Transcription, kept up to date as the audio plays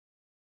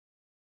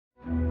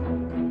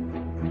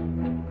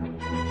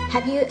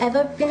Have you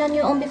ever been on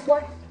your own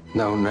before?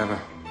 No, never.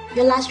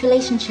 Your last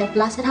relationship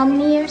lasted how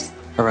many years?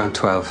 Around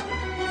 12.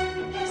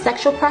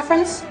 Sexual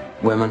preference?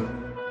 Women.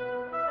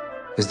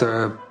 Is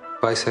there a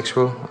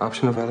bisexual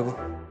option available?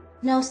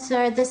 No,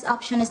 sir, this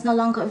option is no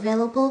longer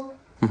available.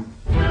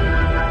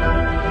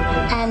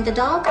 And the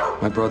dog?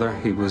 My brother,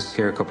 he was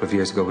here a couple of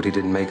years ago, but he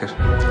didn't make it.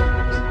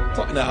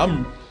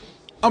 Now,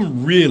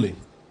 I'm really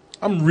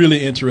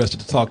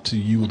interested to talk to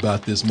you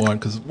about this, Martin,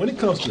 because when it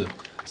comes to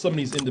some of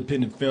these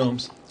independent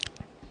films,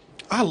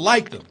 I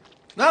like them.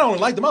 Not only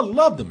like them, I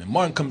love them. And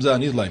Martin comes out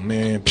and he's like,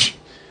 man,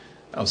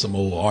 that was some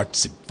old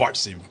artsy,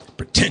 fartsy,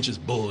 pretentious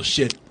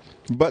bullshit.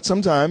 But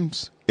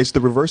sometimes it's the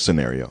reverse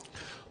scenario.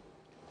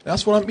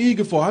 That's what I'm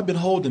eager for. I've been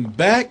holding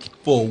back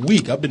for a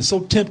week. I've been so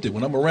tempted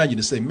when I'm around you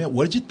to say, man,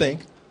 what did you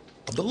think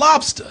of The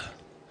Lobster?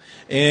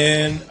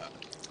 And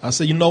I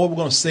said, you know what, we're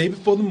going to save it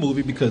for the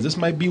movie because this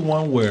might be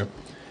one where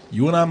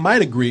you and I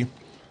might agree.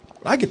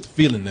 But I get the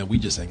feeling that we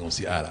just ain't going to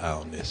see eye to eye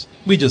on this.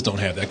 We just don't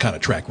have that kind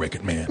of track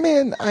record, man.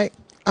 Man,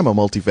 I'm a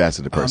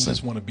multifaceted person. I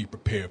just want to be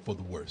prepared for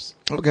the worst.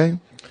 Okay.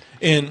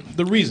 And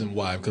the reason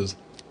why, because,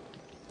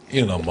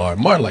 you know,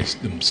 Martin likes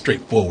them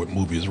straightforward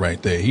movies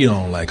right there. He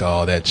don't like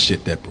all that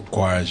shit that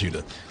requires you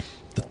to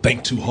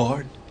think too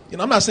hard. You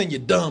know, I'm not saying you're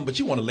dumb, but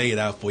you want to lay it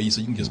out for you so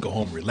you can just go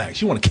home and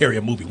relax. You want to carry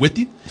a movie with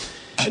you.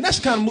 And that's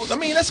the kind of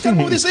movie, that's the kind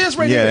of movie this is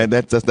right here.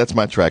 Yeah, that's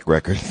my track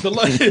record.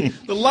 The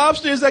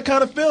Lobster is that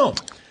kind of film.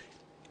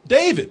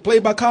 David,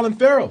 played by Colin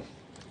Farrell,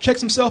 checks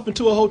himself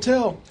into a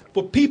hotel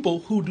for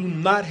people who do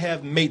not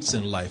have mates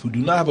in life, who do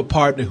not have a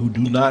partner, who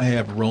do not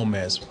have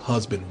romance,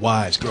 husband,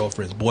 wives,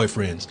 girlfriends,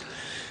 boyfriends.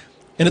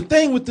 And the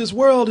thing with this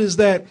world is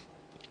that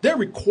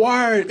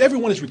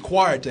everyone is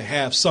required to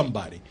have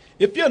somebody.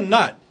 If you're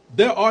not,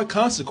 there are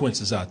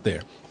consequences out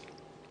there.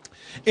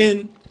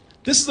 And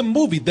this is a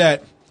movie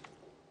that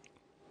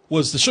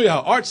was, to show you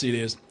how artsy it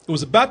is, it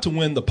was about to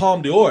win the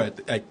Palme d'Or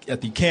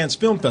at the Cannes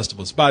Film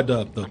Festival. It's by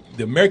the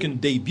American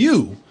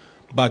debut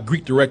by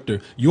Greek director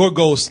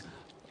Yorgos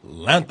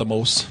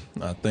Lanthimos,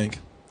 I think.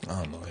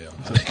 I don't know.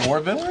 Is it Thor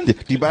villain? Do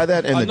you buy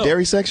that in the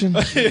dairy section?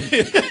 I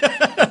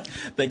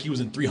think he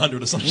was in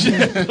 300 or some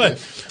shit.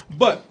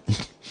 but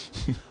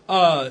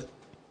and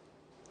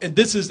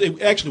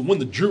it actually won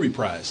the jury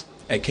prize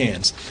at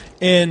Cannes.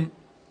 And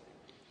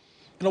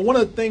you know, one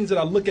of the things that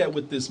I look at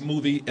with this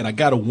movie, and I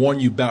got to warn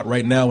you about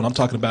right now when I'm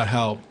talking about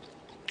how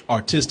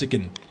artistic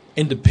and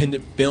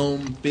independent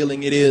film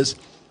feeling it is,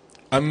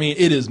 I mean,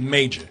 it is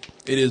major.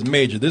 It is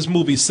major. This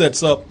movie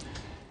sets up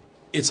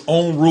its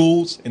own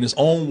rules in its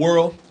own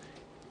world,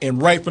 and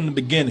right from the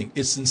beginning,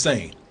 it's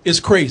insane. It's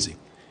crazy.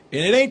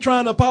 And it ain't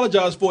trying to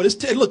apologize for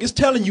it. Look, it's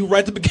telling you right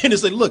at the beginning,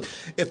 say, look,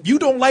 if you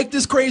don't like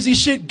this crazy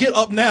shit, get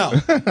up now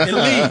and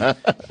leave.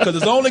 Because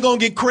it's only going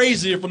to get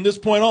crazier from this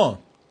point on.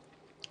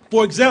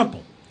 For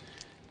example,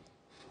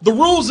 the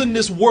rules in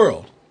this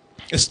world,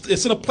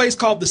 it's in a place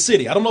called the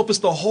city. I don't know if it's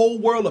the whole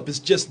world or if it's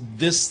just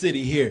this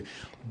city here.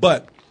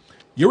 But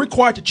you're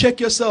required to check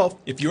yourself,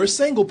 if you're a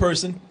single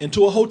person,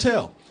 into a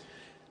hotel.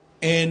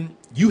 And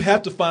you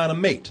have to find a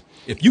mate.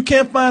 If you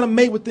can't find a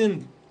mate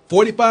within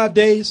 45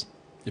 days,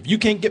 if you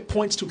can't get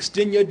points to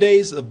extend your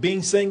days of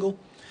being single,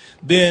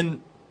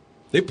 then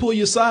they pull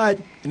you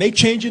aside and they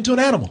change you into an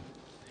animal.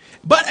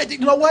 But you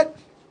know what?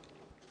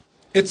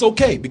 It's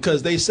okay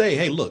because they say,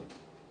 hey, look,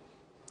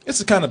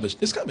 it's kind of a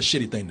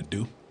shitty thing to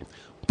do,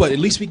 but at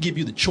least we give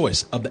you the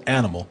choice of the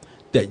animal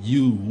that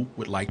you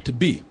would like to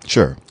be.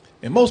 Sure.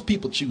 And most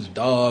people choose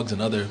dogs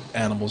and other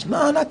animals.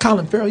 No, not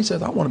Colin Farrell. He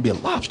says, I want to be a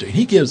lobster. And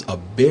he gives a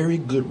very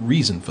good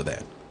reason for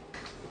that.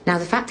 Now,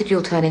 the fact that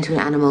you'll turn into an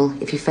animal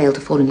if you fail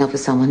to fall in love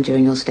with someone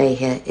during your stay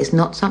here is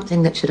not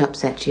something that should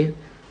upset you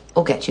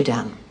or get you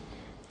down.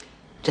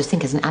 Just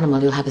think, as an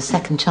animal, you'll have a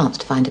second chance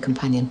to find a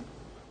companion.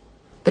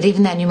 But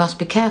even then, you must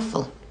be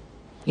careful.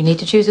 You need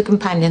to choose a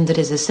companion that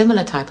is a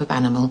similar type of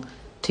animal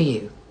to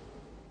you.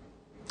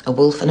 A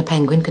wolf and a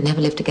penguin could never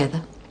live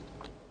together,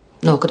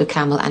 nor could a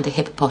camel and a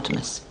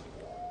hippopotamus.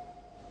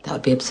 That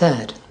would be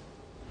absurd.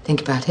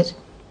 Think about it.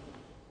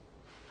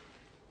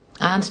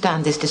 I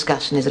understand this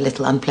discussion is a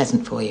little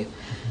unpleasant for you,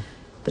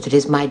 but it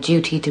is my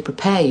duty to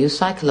prepare you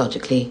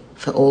psychologically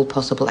for all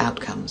possible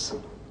outcomes.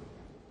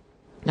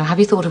 Now, have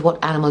you thought of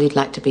what animal you'd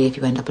like to be if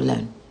you end up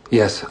alone?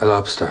 Yes, a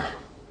lobster.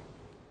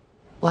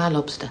 Why a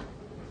lobster?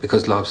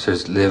 Because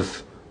lobsters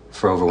live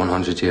for over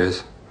 100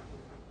 years.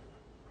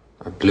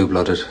 Are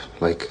blue-blooded,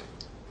 like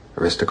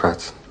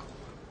aristocrats.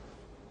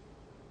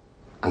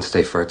 And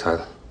stay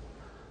fertile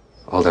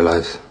all their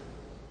lives.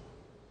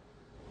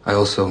 I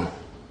also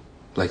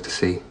like the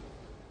sea.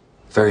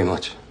 Very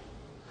much.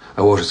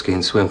 I water ski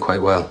and swim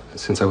quite well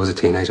since I was a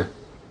teenager.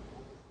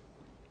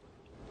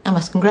 I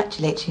must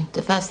congratulate you.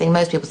 The first thing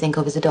most people think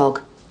of is a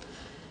dog,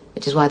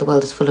 which is why the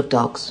world is full of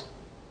dogs.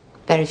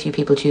 Very few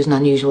people choose an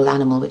unusual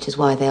animal, which is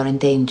why they are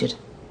endangered.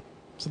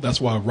 So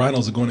that's why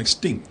rhinos are going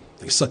extinct.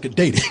 They suck at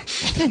dating.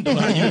 don't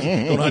know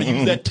how to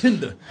use that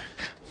Tinder.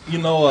 You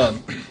know,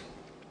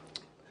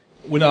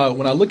 when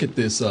I look at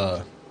this,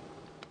 I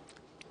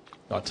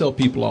tell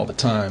people all the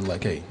time,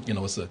 like, hey, you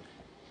know,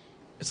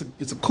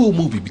 it's a cool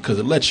movie because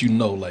it lets you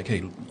know, like,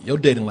 hey, your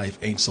dating life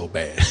ain't so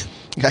bad.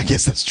 I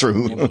guess that's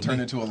true. You won't turn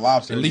into a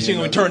lobster. At least you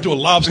ain't gonna turn into a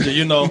lobster,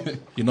 you know.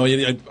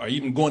 Or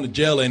even going to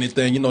jail or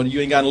anything. You know, you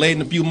ain't gotten laid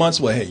in a few months.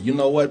 Well, hey, you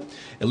know what?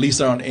 At least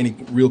there aren't any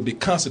real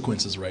big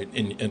consequences right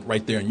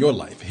there in your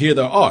life. Here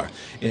there are,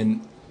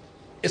 and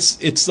it's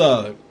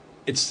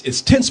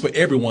tense for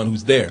everyone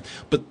who's there.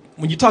 But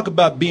when you talk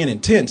about being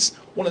intense,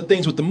 one of the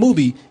things with the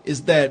movie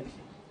is that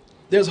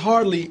there's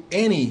hardly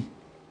any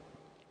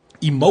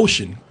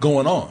emotion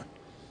going on.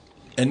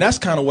 And that's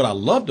kind of what I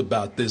loved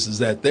about this, is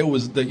that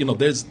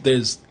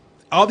there's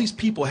all these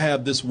people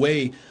have this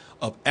way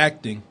of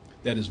acting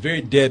that is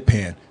very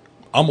deadpan,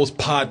 almost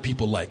pod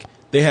people like.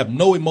 They have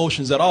no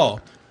emotions at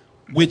all,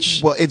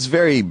 which... Well, it's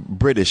very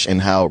British in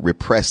how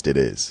repressed it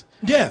is.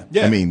 Yeah.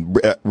 I mean,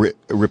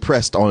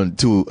 repressed on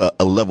to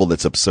a level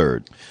that's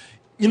absurd.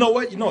 You know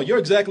what? You're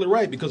exactly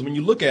right, because when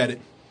you look at it,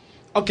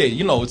 okay,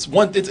 it's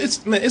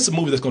a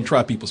movie that's going to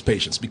try people's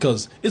patience,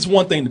 because it's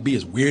one thing to be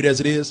as weird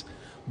as it is,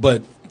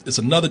 but it's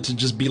another to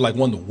just be like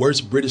one of the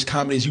worst British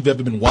comedies you've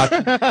ever been watching.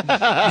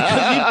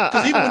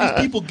 Because even when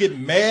these people get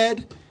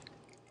mad,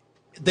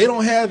 they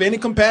don't have any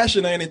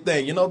compassion or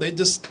anything. They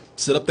just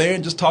sit up there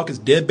and just talk as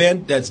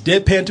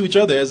deadpan to each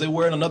other as they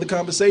were in another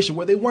conversation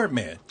where they weren't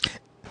mad.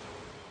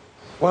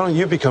 Why don't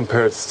you become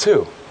parrots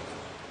too?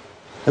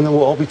 And then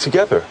we'll all be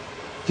together.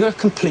 You're a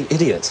complete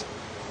idiot.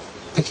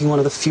 Picking one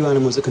of the few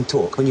animals that can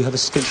talk when you have a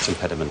speech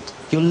impediment.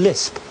 You'll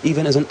lisp,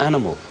 even as an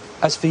animal.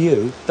 As for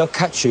you, they'll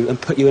catch you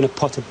and put you in a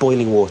pot of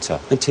boiling water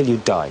until you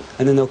die.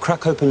 And then they'll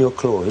crack open your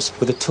claws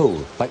with a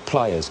tool, like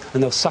pliers,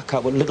 and they'll suck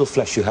out what little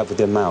flesh you have with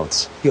their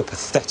mouths. You're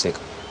pathetic,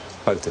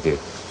 both of you.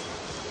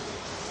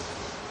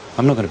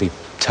 I'm not going to be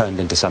turned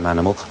into some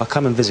animal. I'll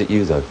come and visit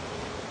you, though,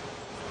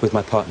 with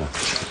my partner.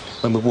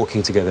 When we're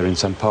walking together in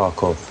some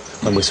park, or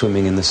when we're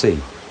swimming in the sea,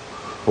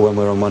 or when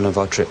we're on one of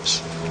our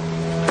trips.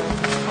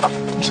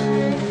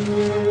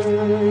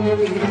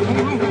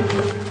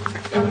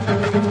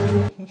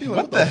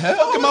 What the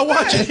hell am I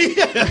watching?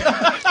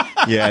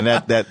 Yeah, and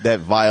that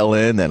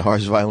violin, that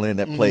harsh violin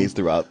that plays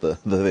throughout the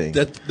thing.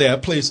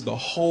 That plays the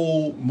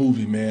whole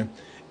movie, man.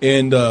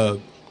 And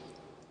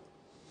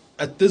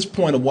at this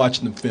point of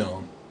watching the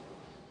film,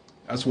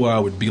 that's where I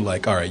would be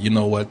like, all right, you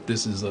know what?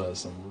 This is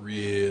some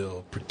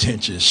real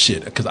pretentious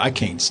shit. Because I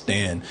can't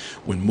stand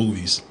when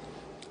movies,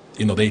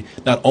 they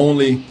not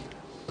only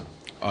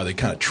are they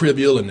kind of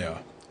trivial in their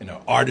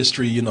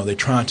artistry, they're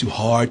trying too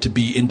hard to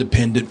be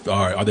independent, or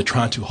are they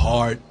trying too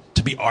hard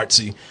to be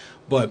artsy?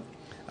 But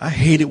I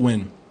hate it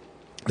when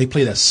they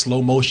play that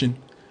slow motion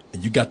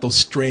and you got those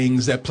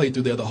strings that play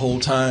through there the whole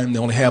time. They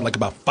only have like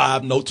about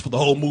 5 notes for the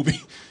whole movie.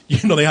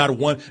 They had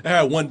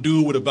one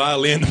dude with a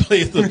violin to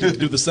play to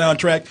do the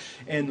soundtrack.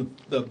 And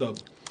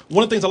the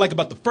one of the things I like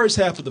about the first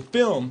half of the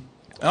film,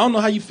 I don't know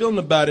how you feeling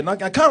about it. And I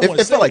kind of want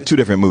to say it felt like 2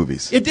 different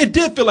movies. It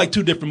did feel like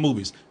 2 different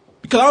movies.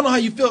 Because I don't know how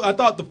you feel. I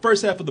thought the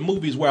first half of the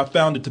movie is where I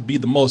found it to be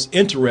the most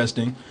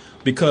interesting,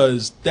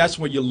 because that's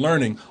where you're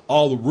learning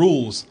all the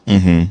rules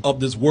of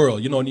this world.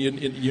 And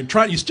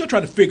you're still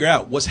trying to figure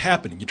out what's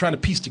happening. You're trying to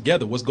piece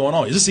together what's going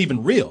on. Is this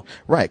even real?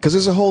 Right, because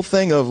there's a whole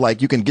thing of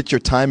like you can get your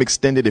time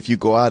extended if you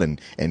go out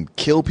and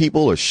kill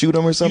people or shoot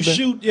them or something.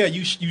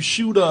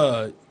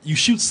 You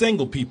shoot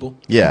single people.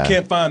 Yeah. Who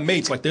can't find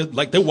mates, like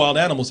they're wild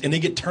animals, and they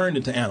get turned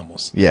into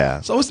animals.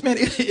 Yeah. So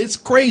it's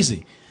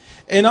crazy,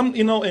 and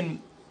and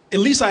at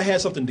least I had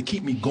something to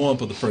keep me going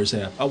for the first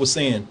half. I was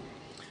saying,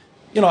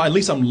 at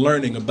least I'm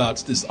learning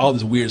about all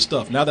this weird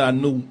stuff. Now that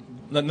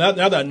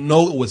I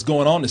know what's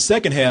going on in the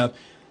second half,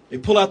 they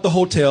pull out the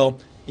hotel,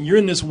 and you're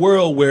in this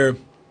world where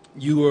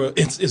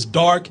it's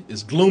dark,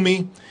 it's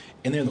gloomy,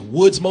 and they're in the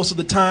woods most of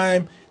the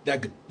time.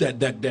 That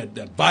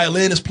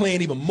violin is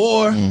playing even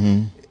more,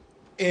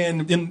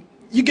 and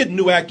you get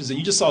new actors, and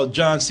you just saw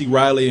John C.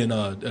 Reilly and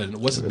Ben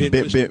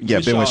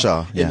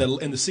Whishaw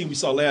in the scene we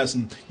saw last.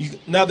 And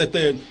now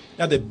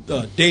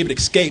that David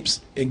escapes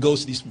and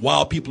goes to these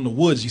wild people in the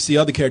woods, you see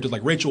other characters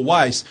like Rachel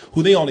Weisz,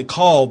 who they only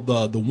call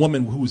the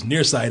woman who was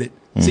nearsighted.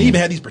 So they even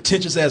had these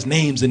pretentious ass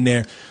names in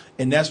there,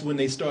 and that's when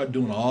they start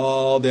doing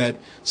all that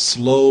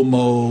slow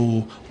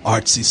mo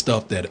artsy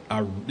stuff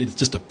it's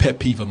just a pet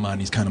peeve of mine.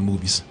 These kind of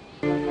movies.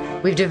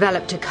 We've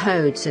developed a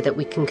code so that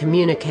we can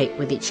communicate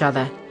with each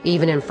other,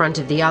 even in front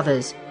of the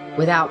others,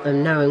 without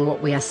them knowing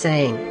what we are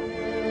saying.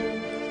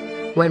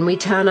 When we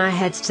turn our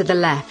heads to the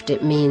left,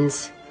 it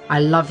means,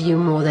 I love you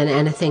more than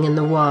anything in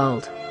the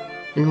world.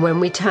 And when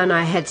we turn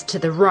our heads to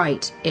the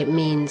right, it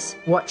means,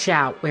 watch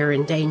out, we're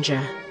in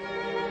danger.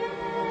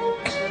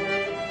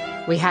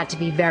 We had to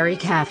be very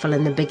careful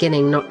in the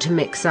beginning not to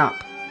mix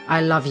up,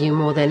 I love you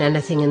more than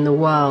anything in the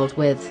world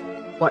with,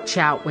 watch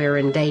out, we're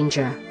in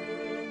danger.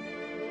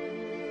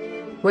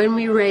 When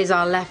we raise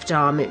our left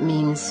arm, it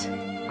means,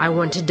 I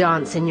want to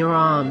dance in your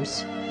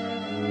arms.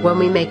 When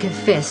we make a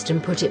fist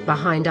and put it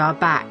behind our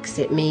backs,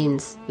 it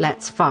means,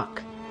 let's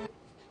fuck.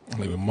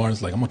 Like when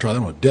Martin's like, I'm gonna try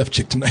that on a deaf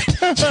chick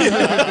tonight. End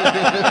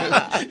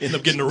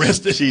up getting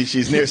arrested.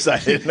 She's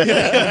nearsighted.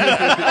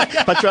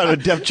 If I try to a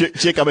deaf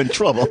chick, I'm in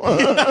trouble. Doing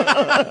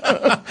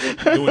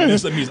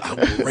this, that means I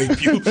will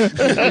rape you.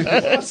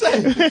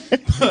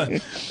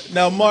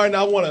 Now, Martin,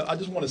 I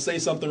just want to say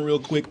something real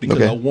quick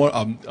because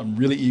I'm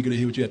really eager to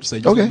hear what you have to say.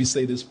 Just let me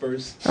say this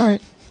first. All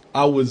right.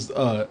 I was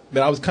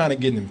kind of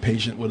getting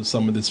impatient with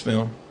some of this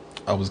film.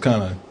 I was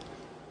kind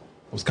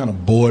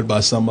of bored by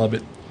some of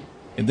it,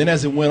 and then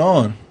as it went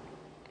on,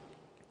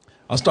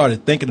 I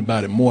started thinking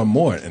about it more and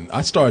more, and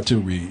I started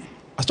to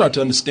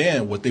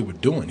understand what they were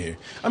doing here.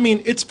 I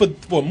mean, it's for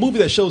a movie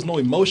that shows no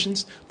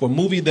emotions, for a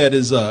movie that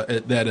is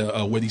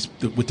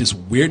with this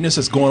weirdness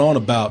that's going on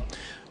about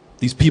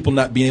these people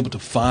not being able to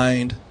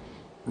find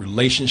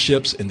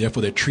relationships, and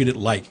therefore they're treated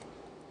like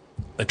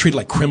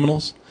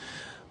criminals.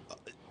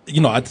 You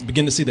know, I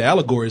began to see the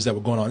allegories that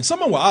were going on. And some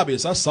of them were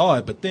obvious. I saw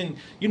it, but then,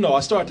 you know,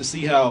 I started to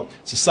see how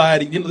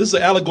society, you know, this is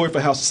an allegory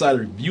for how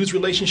society views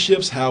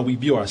relationships, how we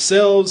view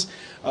ourselves,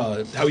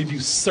 how we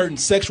view certain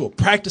sexual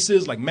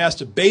practices like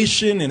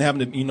masturbation and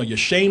having to, you know, you're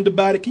ashamed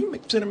about it. Can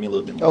you center me a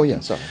little bit more? Oh, yeah,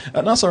 sorry.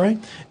 No, that's all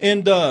right.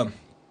 And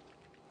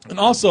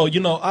also, you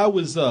know, I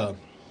was, I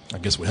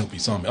guess what helped you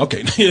saw me.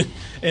 Okay.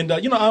 And,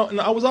 you know,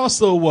 I was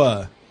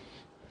also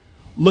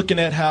looking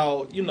at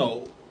how, you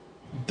know,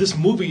 this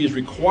movie is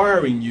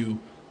requiring you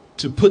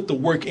to put the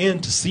work in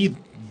to see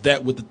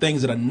that with the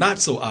things that are not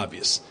so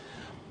obvious,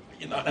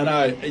 you know, and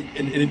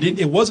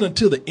it wasn't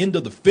until the end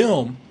of the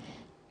film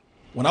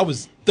when I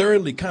was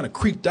thoroughly kind of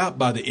creeped out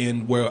by the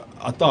end, where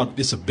I thought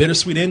this a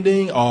bittersweet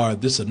ending or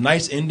this a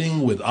nice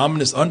ending with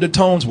ominous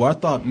undertones, where I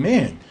thought,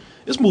 man,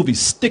 this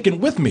movie's sticking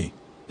with me.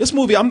 This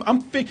movie,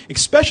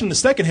 especially in the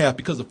second half,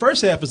 because the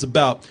first half is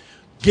about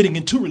getting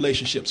into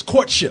relationships,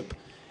 courtship.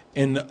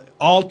 And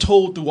all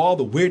told through all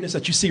the weirdness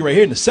that you see right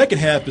here. And the second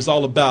half is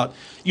all about,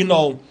 you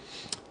know,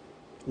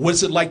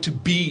 what's it like to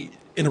be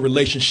in a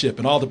relationship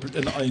and all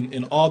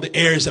the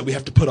areas that we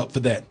have to put up for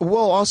that.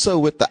 Well, also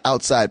with the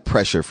outside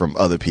pressure from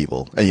other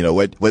people, and you know,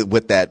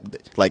 with that,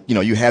 like, you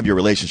know, you have your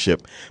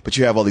relationship, but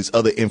you have all these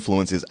other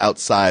influences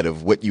outside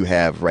of what you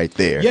have right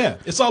there. Yeah,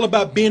 it's all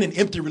about being in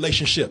empty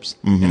relationships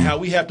and how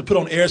we have to put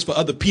on airs for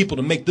other people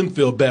to make them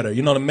feel better,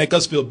 you know, to make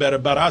us feel better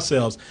about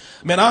ourselves.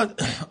 Man, I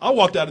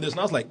walked out of this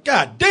and I was like,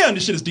 God damn,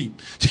 this shit is deep.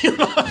 You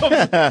know,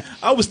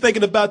 I was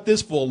thinking about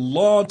this for a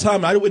long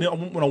time. When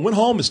I went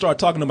home and started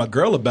talking to my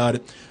girl about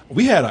it,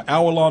 we had an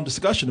hour-long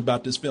discussion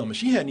about this film, and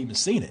she hadn't even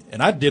seen it.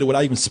 And I did it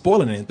without even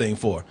spoiling anything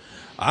for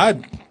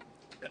her.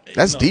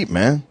 That's deep,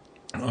 man.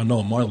 I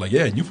know. Martin's like,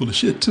 yeah, and you full of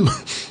shit, too.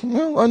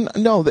 Well,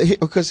 no,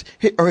 because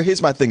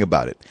here's my thing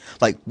about it.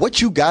 Like,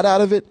 what you got out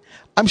of it,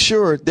 I'm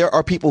sure there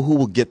are people who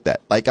will get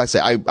that. Like I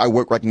say, I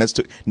work right next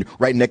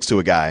to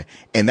a guy,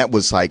 and that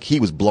was like, he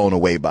was blown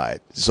away by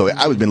it. So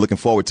I've been looking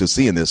forward to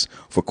seeing this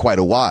for quite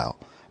a while.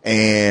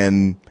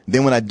 And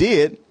then when I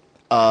did,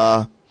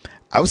 I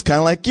was kind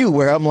of like you,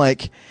 where I'm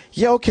like,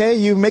 yeah, okay,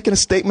 you're making a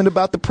statement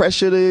about the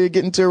pressure to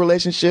get into a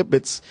relationship.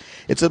 It's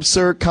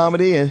absurd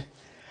comedy, and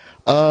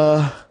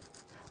I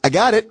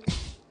got it.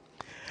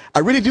 I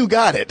really do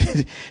got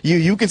it.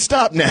 You can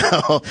stop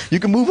now. You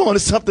can move on to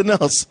something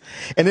else.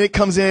 And then it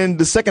comes in,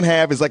 the second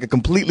half is like a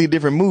completely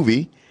different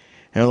movie.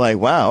 And I'm like,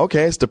 wow,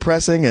 okay, it's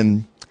depressing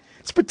and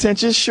it's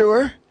pretentious,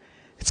 sure.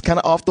 It's kind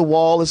of off the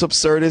wall. It's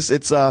absurdist.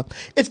 It's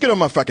good on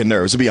my fucking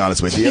nerves, to be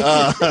honest with you. You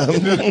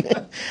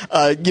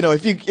know,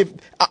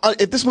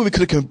 if this movie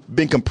could have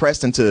been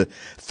compressed into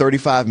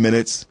 35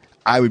 minutes,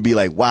 I would be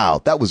like,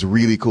 wow, that was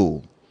really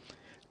cool.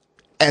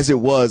 As it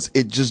was,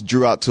 it just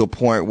drew out to a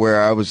point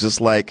where I was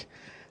just like,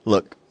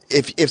 look,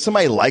 if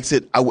somebody likes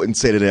it, I wouldn't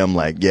say to them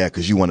like, yeah,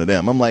 because you one of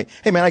them. I'm like,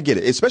 hey man, I get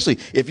it. Especially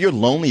if you're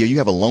lonely or you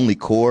have a lonely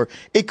core,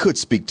 it could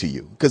speak to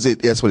you because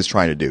that's what it's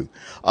trying to do.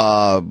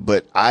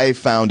 But I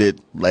found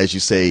it, as you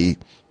say,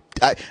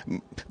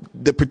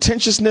 the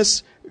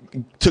pretentiousness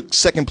took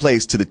second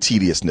place to the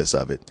tediousness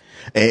of it.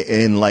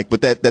 And like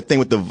with that thing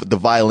with the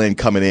violin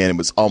coming in, it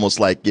was almost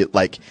like it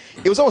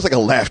was almost like a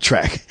laugh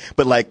track,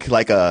 but like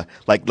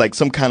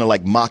some kind of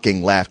like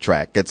mocking laugh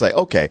track. It's like,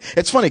 okay.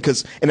 It's funny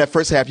because in that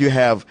first half you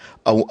have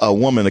a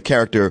woman, a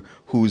character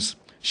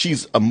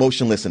she's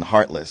emotionless and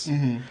heartless.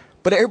 Mm-hmm.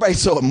 But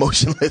everybody's so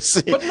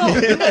emotionless. But no,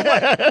 you know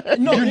what?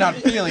 No, you're not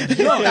feeling.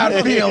 You're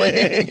not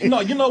feeling.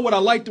 No, you know what I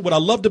liked? What I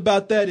loved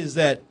about that is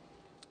that,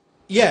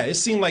 yeah, it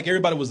seemed like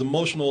everybody was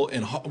emotional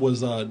and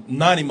was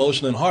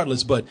non-emotional and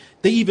heartless, but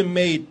they even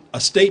made a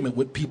statement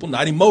with people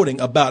not emoting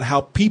about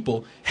how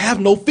people have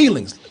no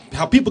feelings,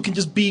 how people can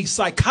just be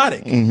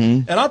psychotic.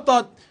 Mm-hmm. And I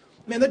thought,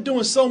 man, they're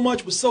doing so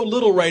much with so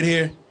little right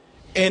here.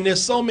 And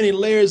there's so many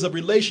layers of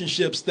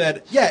relationships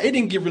that, yeah, it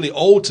didn't get really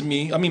old to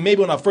me. I mean,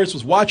 maybe when I first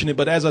was watching it,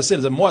 but as I said,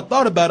 as the more I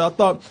thought about it, I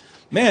thought,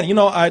 man, you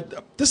know,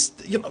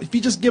 if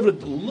you just give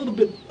it a little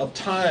bit of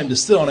time to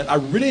sit on it, I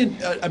really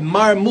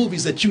admire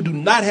movies that you do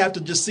not have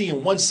to just see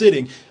in one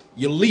sitting.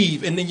 You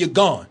leave and then you're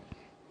gone.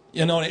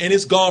 You know, and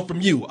it's gone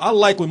from you. I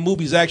like when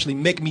movies actually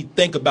make me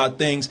think about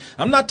things.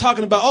 I'm not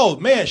talking about, oh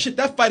man, shit,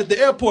 that fight at the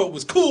airport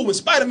was cool when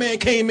Spider-Man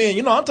came in.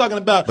 You know, I'm talking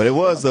about. But it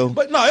was though.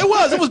 But no, it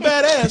was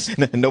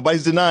badass.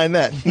 Nobody's denying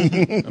that.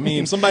 I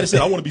mean, somebody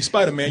said I want to be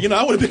Spider-Man. You know,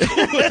 I want to be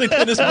cool if they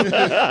put this movie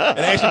and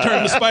actually turn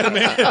him to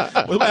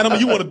Spider-Man. Well, Adam,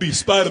 you want to be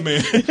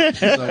Spider-Man? So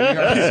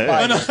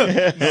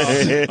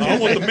I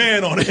want the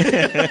man on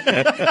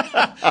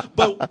it.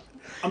 But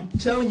I'm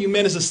telling you,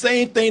 man, it's the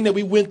same thing that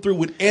we went through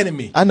with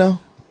Enemy. I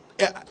know.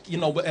 You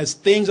know, as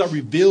things are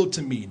revealed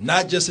to me,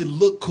 not just it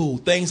look cool,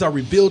 things are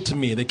revealed to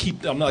me.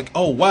 I'm like,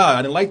 oh wow,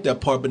 I didn't like that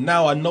part, but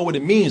now I know what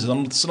it means.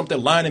 I'm sitting up there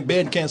lying in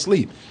bed and can't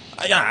sleep.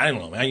 I don't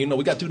know, man. You know,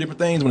 we got two different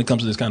things when it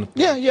comes to this kind of.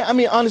 Yeah. I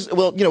mean, honestly,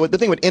 well, you know, the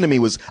thing with Enemy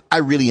was I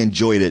really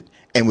enjoyed it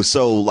and was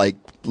so like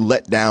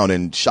let down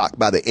and shocked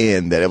by the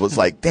end that it was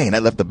like, dang,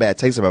 that left a bad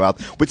taste in my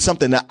mouth with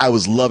something that I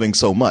was loving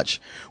so much.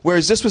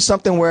 Whereas this was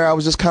something where I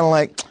was just kind of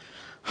like,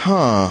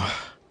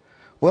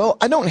 well,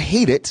 I don't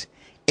hate it,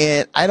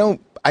 and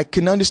I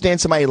can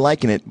understand somebody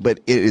liking it, but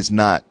it is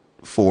not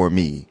for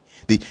me.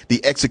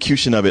 The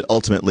execution of it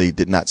ultimately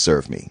did not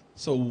serve me.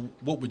 So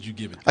what would you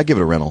give it? I give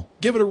it a rental.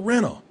 Give it a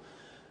rental.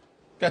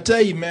 I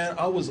tell you, man,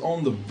 I was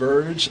on the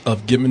verge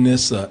of giving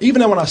this,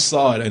 even when I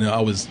saw it, and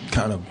I was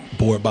kind of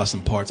bored by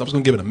some parts, I was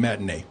going to give it a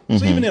matinee.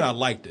 So even then I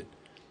liked it.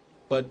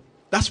 But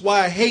that's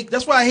why I hate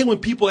when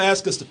people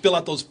ask us to fill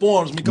out those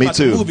forms when we come out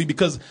the movie,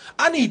 because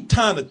I need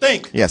time to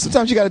think. Yeah,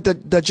 sometimes you got to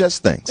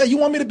digest things. Yeah, you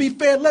want me to be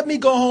fair? Let me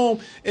go home,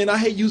 and I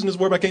hate using this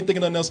word, but I can't think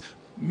of nothing else.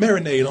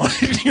 Marinate on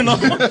it, you know.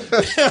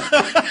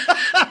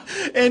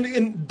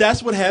 and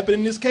that's what happened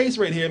in this case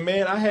right here,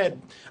 man.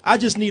 I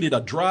just needed a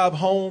drive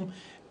home,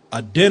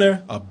 a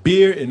dinner, a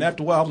beer, and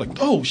after a while, I was like,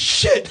 oh,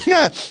 shit.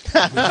 Yeah.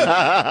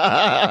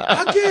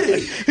 I get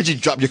it. Did you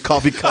drop your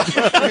coffee cup?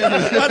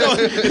 I know,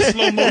 in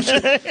slow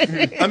motion.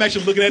 I'm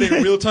actually looking at it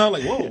in real time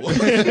like, whoa.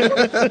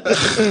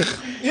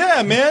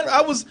 Yeah, man.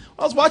 I was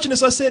watching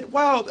this. I said,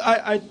 wow,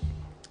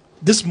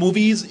 this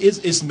movie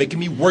is making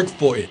me work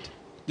for it.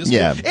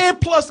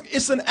 And plus,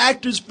 it's an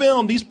actor's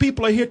film. These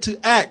people are here to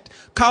act.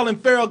 Colin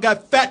Farrell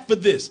got fat for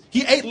this.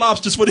 He ate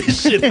lobsters for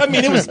this shit. I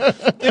mean,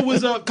 it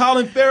was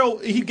Colin Farrell.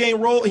 He gained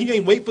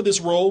weight for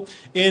this role,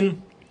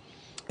 and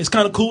it's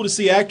kind of cool to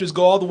see actors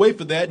go all the way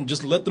for that and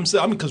just let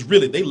themselves. I mean, because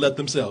really, they let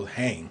themselves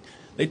hang.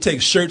 They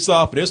take shirts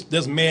off.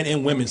 There's men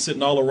and women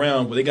sitting all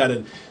around where they got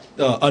to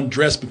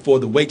undress before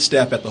the wait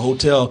staff at the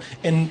hotel,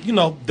 and you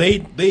know they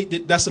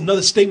that's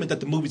another statement that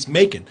the movie's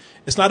making.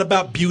 It's not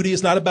about beauty,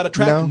 it's not about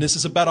attractiveness. No.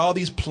 It's about all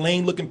these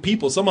plain looking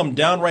people, some of them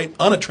downright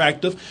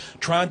unattractive,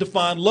 trying to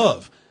find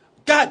love.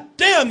 God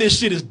damn, this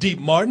shit is deep,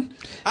 Martin.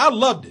 I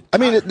loved it. I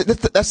mean,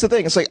 that's the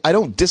thing. It's like I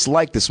don't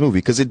dislike this movie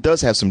because it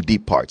does have some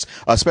deep parts,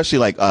 especially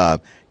like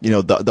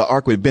the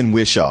arc with Ben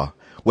Whishaw,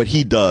 what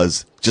he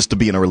does just to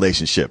be in a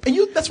relationship. And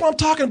that's what I'm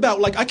talking about.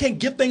 Like, I can't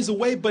give things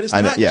away, but it's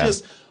not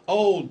just,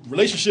 oh,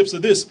 relationships are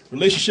this,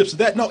 relationships are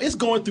that. No, it's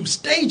going through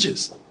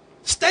stages.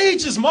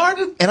 Stages,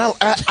 Martin. And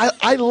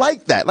I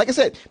like that. Like I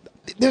said,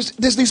 there's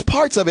these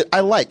parts of it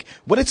I like.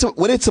 What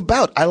it's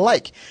about, I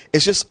like.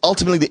 It's just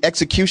ultimately the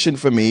execution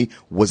for me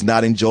was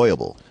not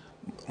enjoyable.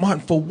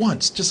 Martin, for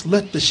once, just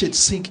let the shit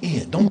sink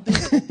in. Don't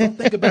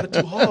think about it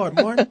too hard,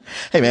 Martin.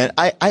 Hey, man,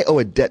 I owe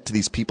a debt to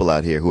these people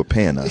out here who are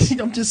paying us.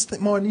 I'm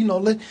just, Martin,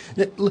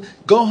 let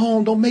go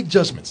home. Don't make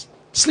judgments.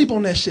 Sleep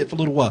on that shit for a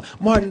little while.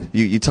 Martin.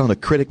 You telling a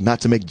critic not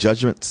to make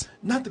judgments?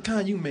 Not the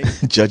kind you make.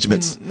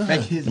 Judgments.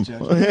 Make his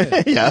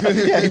judgment. Yeah,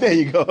 there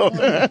you go.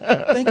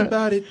 Think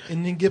about it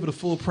and then give it a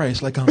full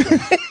price like I'm doing.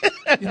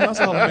 That's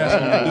all I'm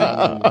asking you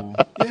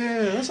to do.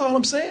 Yeah, that's all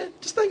I'm saying.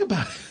 Just think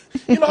about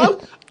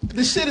it.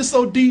 This shit is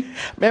so deep.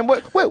 Man,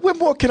 what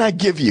more can I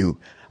give you?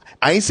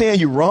 I ain't saying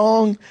you're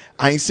wrong.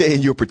 I ain't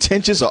saying you're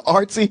pretentious or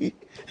artsy.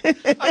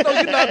 I know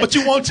you're not, but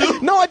you want to.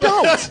 No, I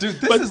don't.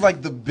 Dude, this is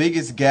like the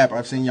biggest gap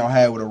I've seen y'all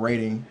have with a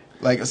rating.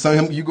 Like, so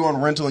you go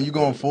on rental and you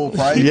go on full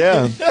price.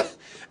 Yeah.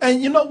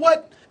 And you know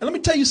what? And let me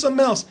tell you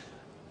something else.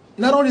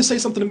 Not only to say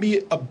something to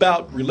me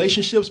about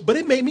relationships, but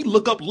it made me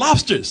look up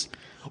lobsters.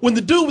 When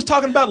the dude was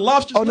talking about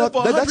lobsters for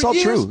 100 that's all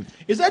years, true.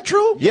 Is that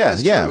true? Yeah,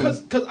 yeah.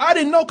 Because I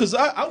didn't know, because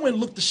I went and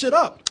looked the shit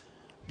up.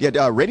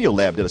 Yeah, Radio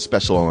Lab did a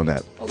special on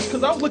that.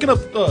 Because I was looking up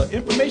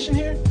information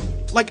here.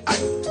 Like,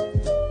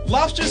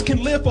 lobsters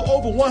can live for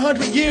over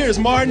 100 years,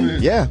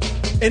 Martin. Yeah.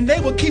 And they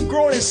will keep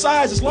growing in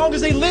size as long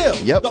as they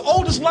live. Yep. The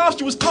oldest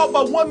lobster was caught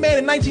by one man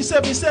in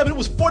 1977. It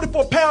was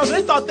 44 pounds, and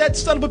they thought that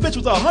son of a bitch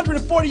was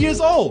 140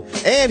 years old.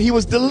 And he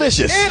was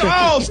delicious.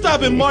 And,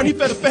 stop it, Martin. He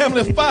fed a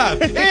family of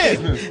 5.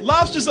 And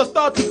lobsters are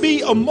thought to be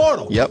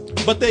immortal.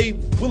 Yep. But they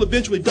will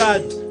eventually die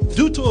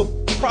due to a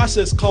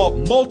process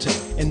called molting.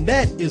 And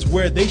that is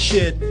where they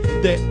shed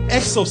their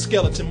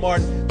exoskeleton,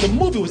 Martin. The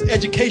movie was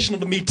educational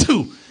to me,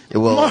 too.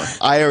 Well, Martin.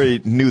 I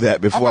already knew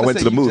that before I went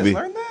to the movie.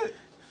 Just learned that?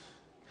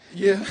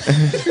 Yeah.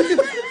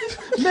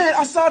 Man,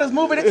 I saw this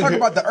movie. They talk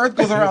about the Earth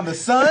goes around the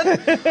sun.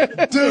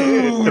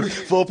 Dude.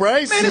 Full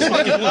price? Man, this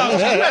fucking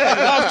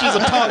lobsters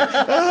are talking.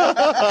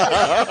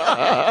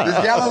 This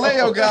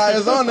Galileo guy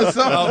is on to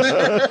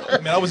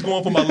something. Man, I was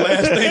going for my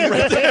last thing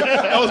right there.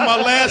 That was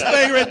my last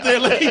thing right there.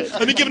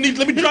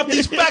 Let me drop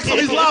these facts on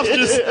these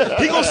lobsters.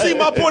 He gonna see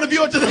my point of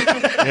view to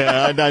that.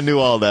 Yeah, I knew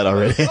all that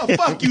already. Oh,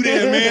 fuck you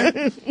then,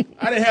 man.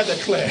 I didn't have that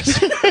class.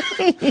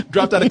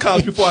 Dropped out of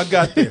college before I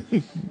got there.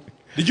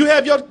 Did you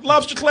have your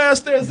lobster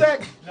class there,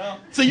 Zach? No.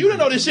 So you didn't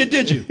know this shit,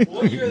 did you?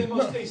 What year are they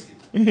most tasty?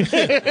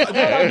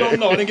 I don't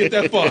know. I didn't get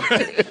that far.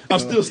 I'm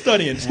still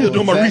studying, still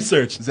doing my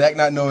research. Zach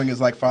not knowing is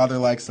like father,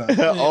 like son.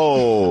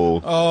 Oh.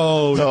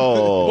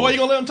 Boy, you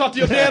gonna let him talk to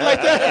your dad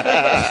like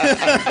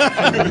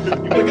that?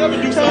 You better come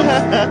and do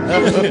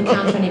something. If you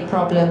encounter any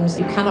problems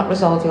you cannot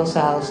resolve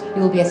yourselves,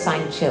 you will be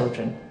assigned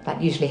children.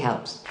 That usually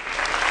helps.